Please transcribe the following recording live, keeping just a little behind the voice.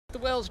The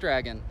Welsh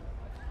dragon.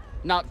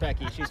 Not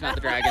Becky, she's not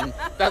the dragon.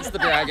 That's the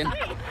dragon.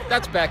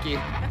 That's Becky.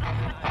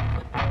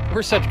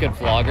 We're such good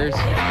vloggers.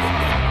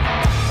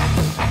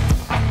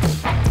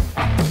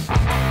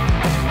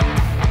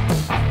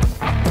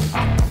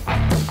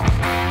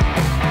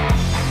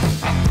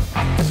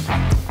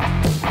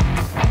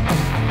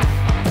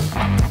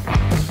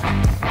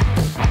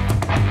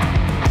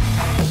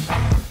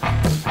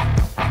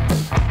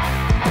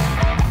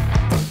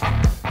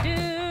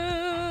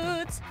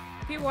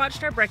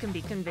 Watched our Brecon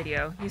Beacon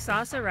video, you saw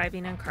us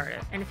arriving in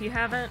Cardiff, and if you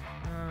haven't,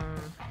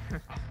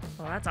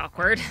 well, that's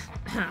awkward.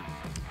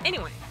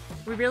 Anyway,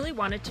 we really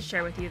wanted to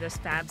share with you this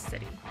fab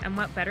city, and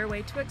what better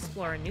way to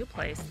explore a new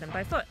place than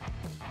by foot.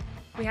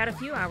 We had a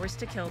few hours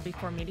to kill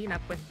before meeting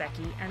up with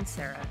Becky and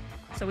Sarah,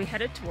 so we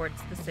headed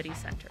towards the city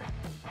center.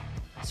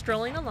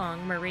 Strolling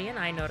along, Marie and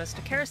I noticed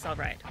a carousel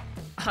ride.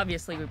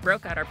 Obviously, we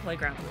broke out our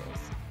playground rules,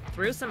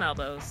 threw some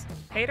elbows,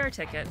 paid our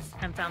tickets,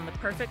 and found the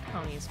perfect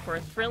ponies for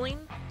a thrilling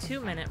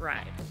 2-minute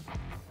ride.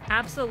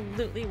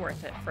 Absolutely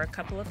worth it for a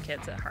couple of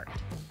kids at heart.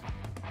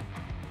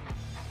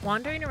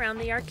 Wandering around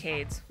the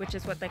arcades, which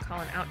is what they call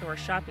an outdoor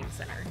shopping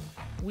center,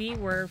 we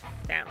were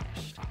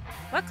famished.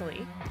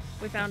 Luckily,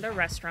 we found a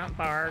restaurant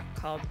bar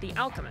called the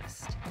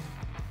Alchemist,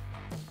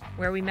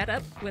 where we met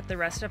up with the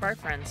rest of our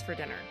friends for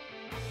dinner.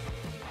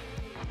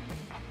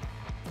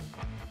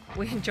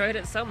 We enjoyed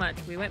it so much,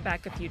 we went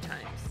back a few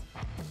times.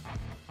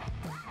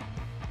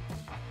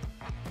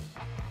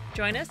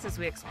 Join us as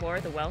we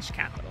explore the Welsh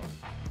capital.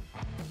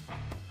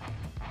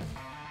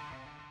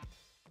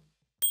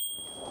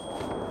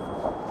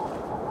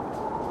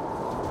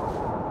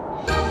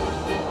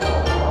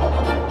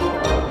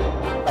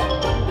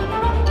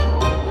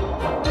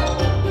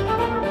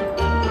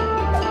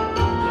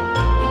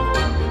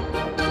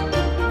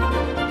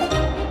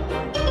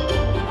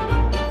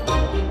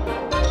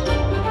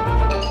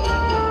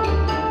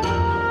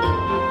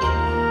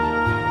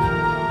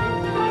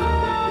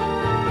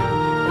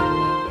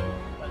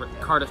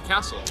 Cardiff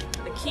Castle.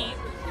 The keep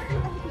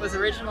was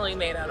originally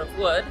made out of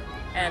wood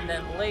and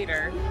then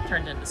later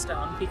turned into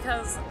stone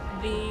because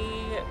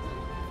I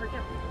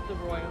forget the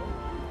royal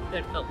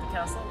that built the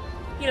castle,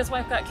 he and his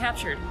wife got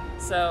captured,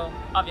 so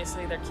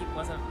obviously their keep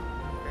wasn't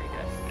very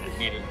good. It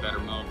needed a better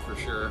moat for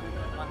sure.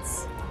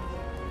 Once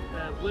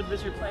the wood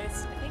was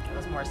replaced, I think it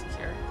was more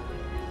secure.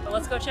 But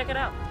let's go check it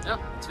out. Yeah,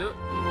 let's do it.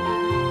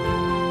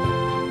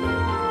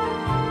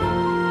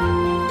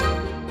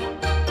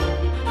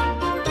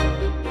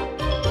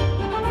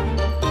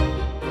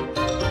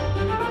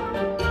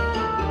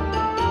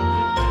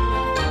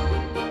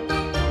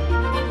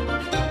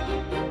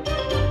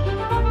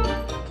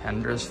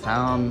 Kendra's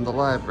found the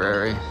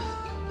library.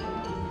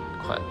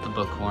 Quite the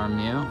bookworm,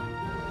 you.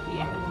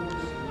 Yeah.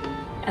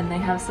 And they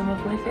have some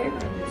of my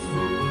favorites.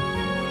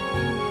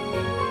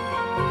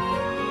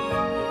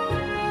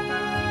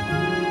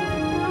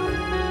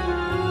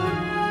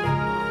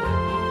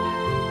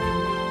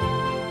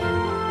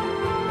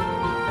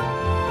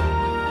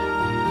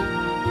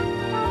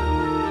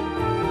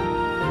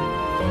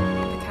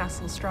 The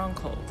castle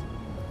stronghold.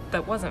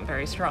 That wasn't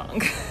very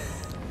strong.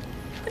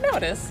 But now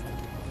it is.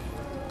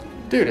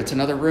 Dude, it's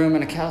another room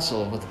in a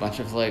castle with a bunch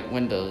of like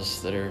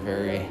windows that are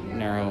very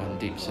narrow and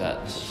deep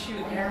set.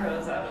 Shoot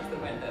arrows out of the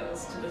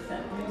windows to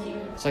defend the keep.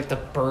 It's like the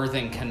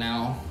birthing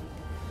canal.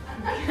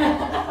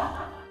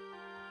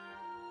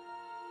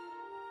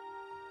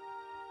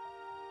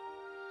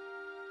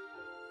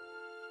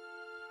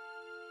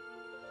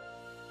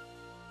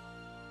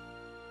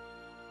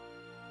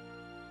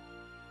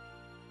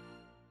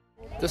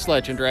 This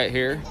legend right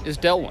here is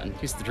Delwyn.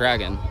 He's the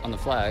dragon on the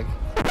flag.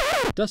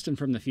 Dustin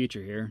from the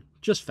future here,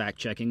 just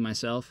fact-checking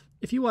myself.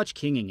 If you watch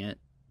Kinging It,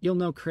 you'll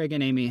know Craig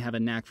and Amy have a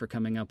knack for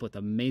coming up with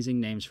amazing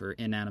names for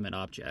inanimate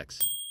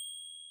objects.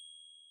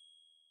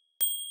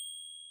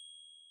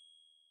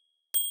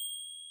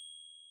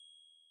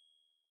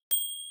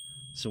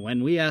 So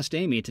when we asked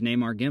Amy to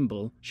name our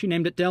gimbal, she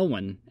named it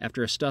Delwyn,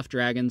 after a stuffed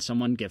dragon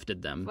someone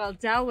gifted them. Well,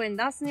 Delwyn,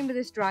 that's the name of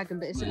this dragon,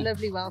 but it's a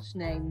lovely Welsh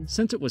name.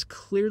 Since it was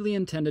clearly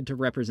intended to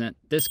represent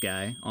this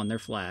guy on their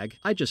flag,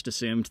 I just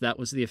assumed that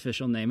was the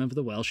official name of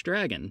the Welsh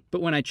dragon.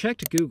 But when I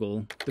checked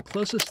Google, the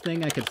closest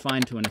thing I could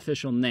find to an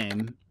official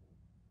name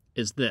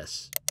is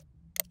this.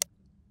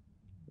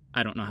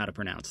 I don't know how to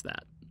pronounce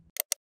that.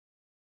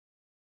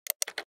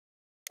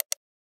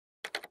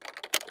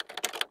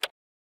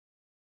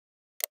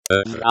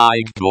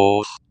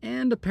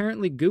 And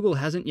apparently Google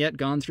hasn't yet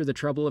gone through the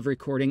trouble of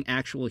recording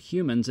actual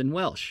humans in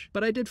Welsh,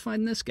 but I did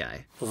find this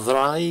guy.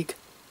 Ddraig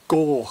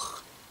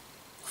goch.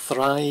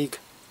 Ddraig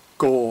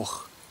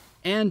goch.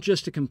 And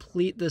just to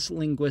complete this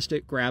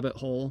linguistic rabbit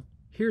hole,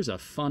 here's a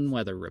fun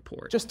weather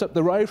report. Just up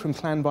the road from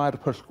Llanfair to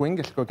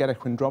Pwllgwyngyll to go get a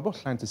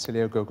Quindrobos, Llan to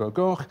Silio go go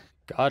goch.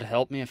 God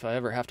help me if I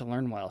ever have to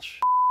learn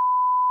Welsh.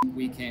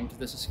 We came to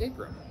this escape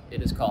room.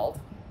 It is called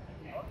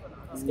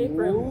Escape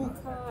room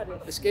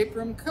Cardiff. Escape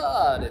room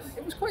Cardiff.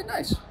 It was quite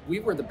nice.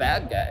 We were the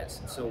bad guys,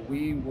 so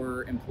we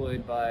were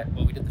employed by,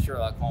 well, we did the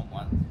Sherlock Holmes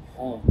one.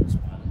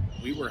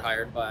 We were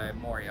hired by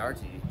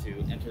Moriarty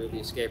to enter the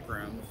escape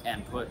room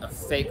and put a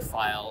fake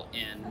file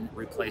in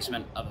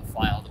replacement of a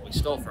file that we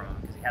stole from him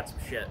because he had some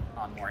shit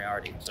on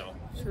Moriarty. So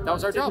that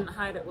was our job. Didn't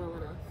hide it well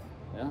enough.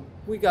 Yeah.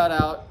 We got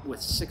out with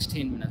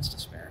 16 minutes to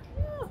spare.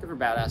 They were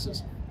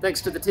badasses.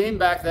 Thanks to the team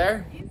back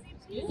there.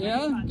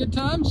 Yeah, good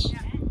times?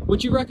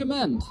 Would you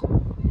recommend?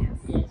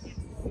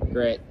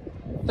 Great.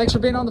 Thanks for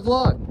being on the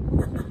vlog.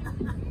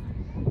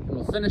 And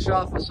we'll finish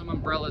off with some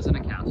umbrellas in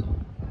a castle.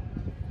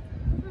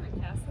 It's not a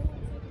castle,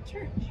 it's like a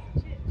church.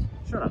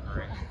 Shut up,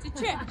 Marie. It's a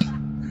church.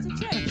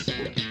 It's a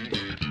church.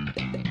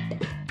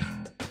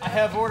 I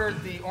have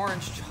ordered the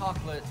orange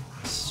chocolate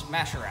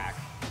smasher-ack.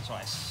 So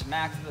I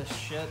smack the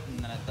shit and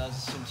then it does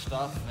some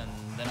stuff and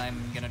then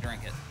I'm gonna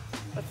drink it.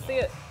 Let's see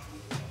it.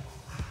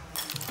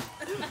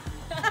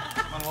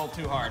 Went a little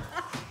too hard.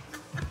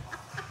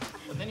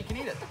 But then you can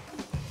eat it.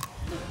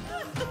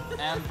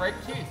 And break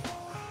your teeth.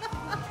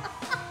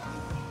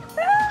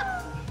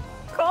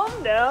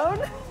 Calm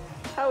down.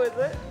 How is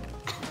it?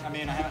 I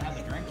mean, I haven't had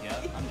the drink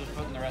yet. I'm just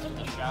putting the rest of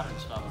the shattered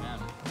stuff in.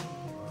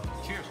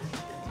 Cheers.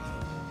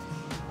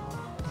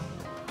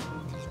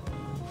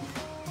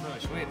 It's really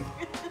sweet.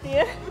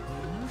 Yeah.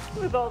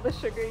 With all the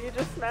sugar you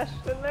just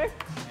smashed in there.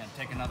 And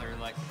take another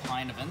like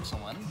pint of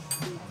insulin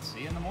and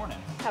see you in the morning.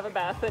 Have a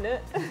bath in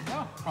it.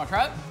 Oh, wanna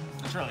try it?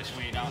 It's really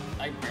sweet.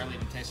 I barely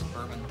even taste the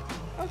bourbon.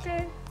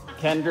 Okay.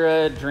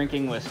 Kendra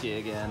drinking whiskey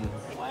again.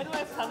 Why do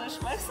I punish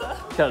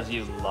myself? Because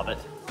you love it.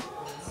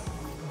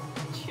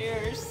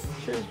 Cheers.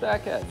 Cheers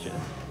back at you.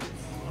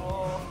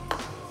 Oh.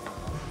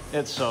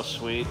 It's so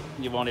sweet.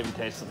 You won't even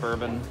taste the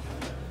bourbon.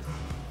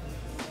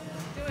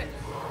 Do it.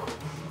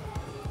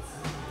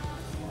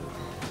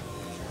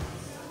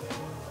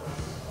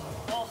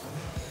 Oh.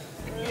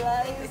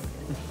 Lies.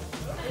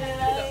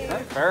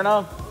 Right, fair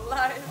enough.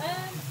 Lies.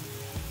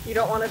 You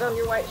don't want it on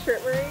your white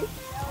shirt, Marie?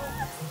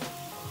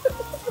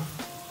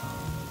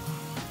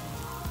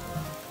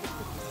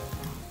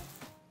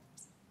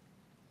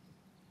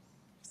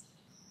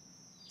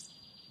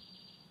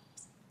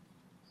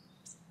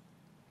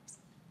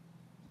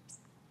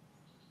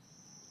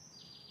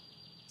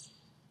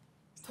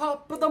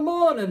 Top of the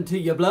morning to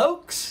you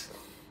blokes.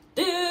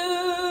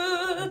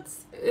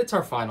 Dudes! It's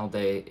our final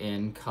day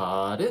in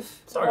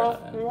Cardiff.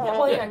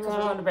 Well, yeah, because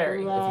we're going to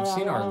Barry. If you've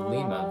seen our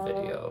Lima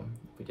video,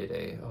 we did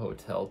a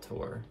hotel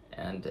tour.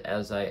 And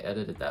as I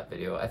edited that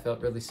video, I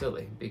felt really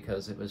silly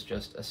because it was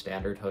just a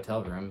standard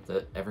hotel room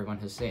that everyone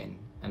has seen.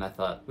 And I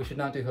thought, we should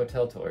not do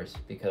hotel tours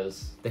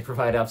because they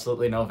provide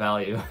absolutely no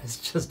value. It's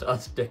just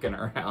us dicking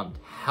around.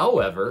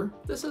 However,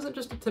 this isn't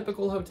just a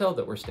typical hotel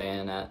that we're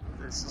staying at.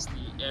 This is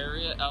the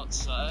area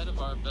outside of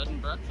our bed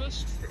and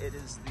breakfast. It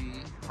is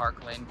the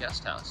Park Lane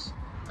Guest House.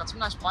 Got some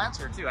nice plants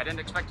here too. I didn't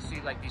expect to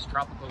see like these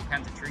tropical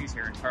kinds of trees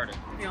here in Cardiff.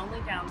 The only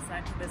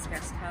downside to this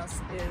guest house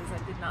is I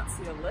did not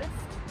see a lift.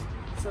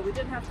 So we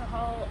did have to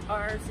haul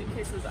our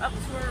suitcases up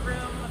to our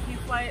room a few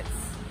flights,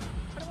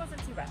 but it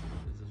wasn't too bad.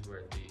 This is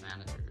where the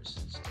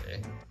managers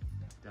stay.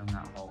 Down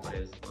that hallway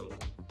is a little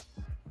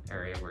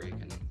area where you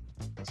can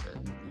sit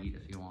and eat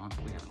if you want.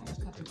 We haven't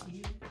used it too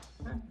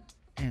much.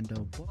 And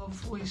a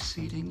lovely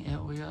seating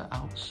area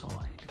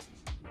outside.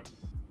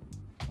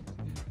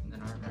 And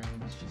then our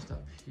room is just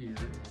up here.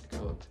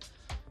 Go up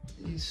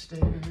these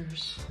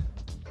stairs.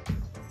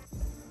 And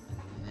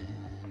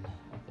then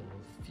up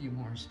a few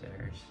more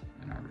stairs.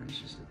 And our room's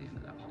just at the end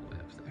of that hallway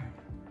up there.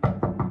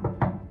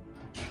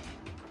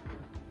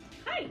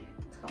 Hi,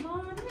 come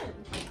on in.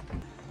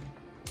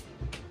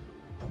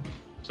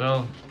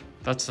 So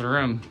that's the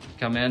room.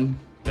 Come in,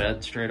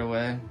 bed straight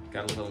away.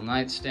 Got a little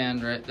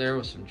nightstand right there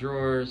with some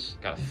drawers.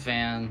 Got a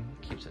fan,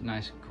 keeps it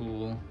nice and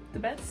cool. The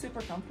bed's super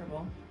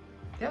comfortable.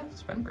 Yeah,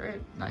 it's been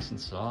great. Nice and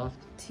soft.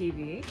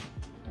 TV,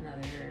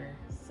 another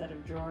set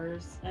of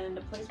drawers, and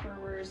a place where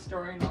we're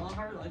storing all of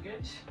our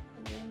luggage.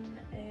 And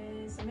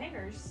then some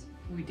hangers.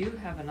 We do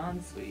have an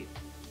ensuite.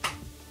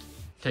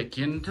 Take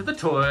you into the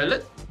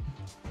toilet.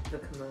 The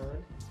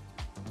commode.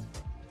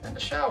 And a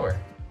shower.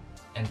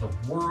 And the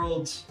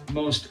world's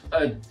most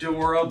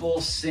adorable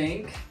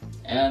sink.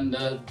 And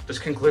this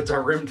concludes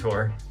our room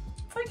tour.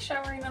 It's like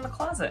showering in a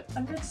closet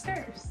under the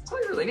stairs. That's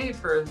all you really need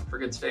for a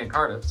good stay in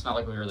Cardiff. It's not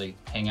like we really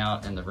hang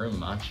out in the room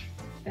much.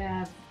 They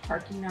have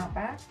parking out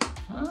back.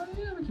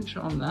 Yeah, we can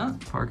show them that.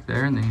 Park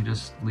there, and then you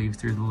just leave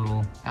through the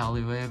little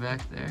alleyway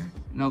back there.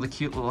 And all the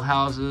cute little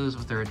houses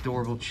with their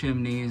adorable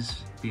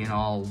chimneys, being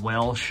all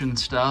Welsh and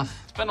stuff.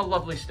 It's been a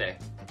lovely stay.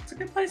 It's a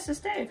good place to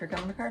stay if you're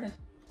coming to Cardiff.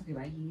 Okay,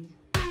 bye.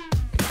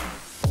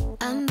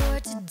 I'm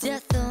bored to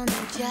death on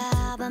the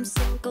job. I'm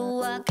sick of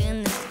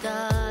walking this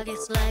dog.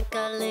 It's like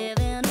I live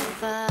in a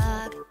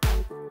fog.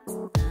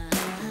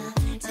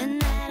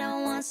 Tonight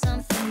I want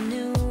something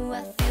new.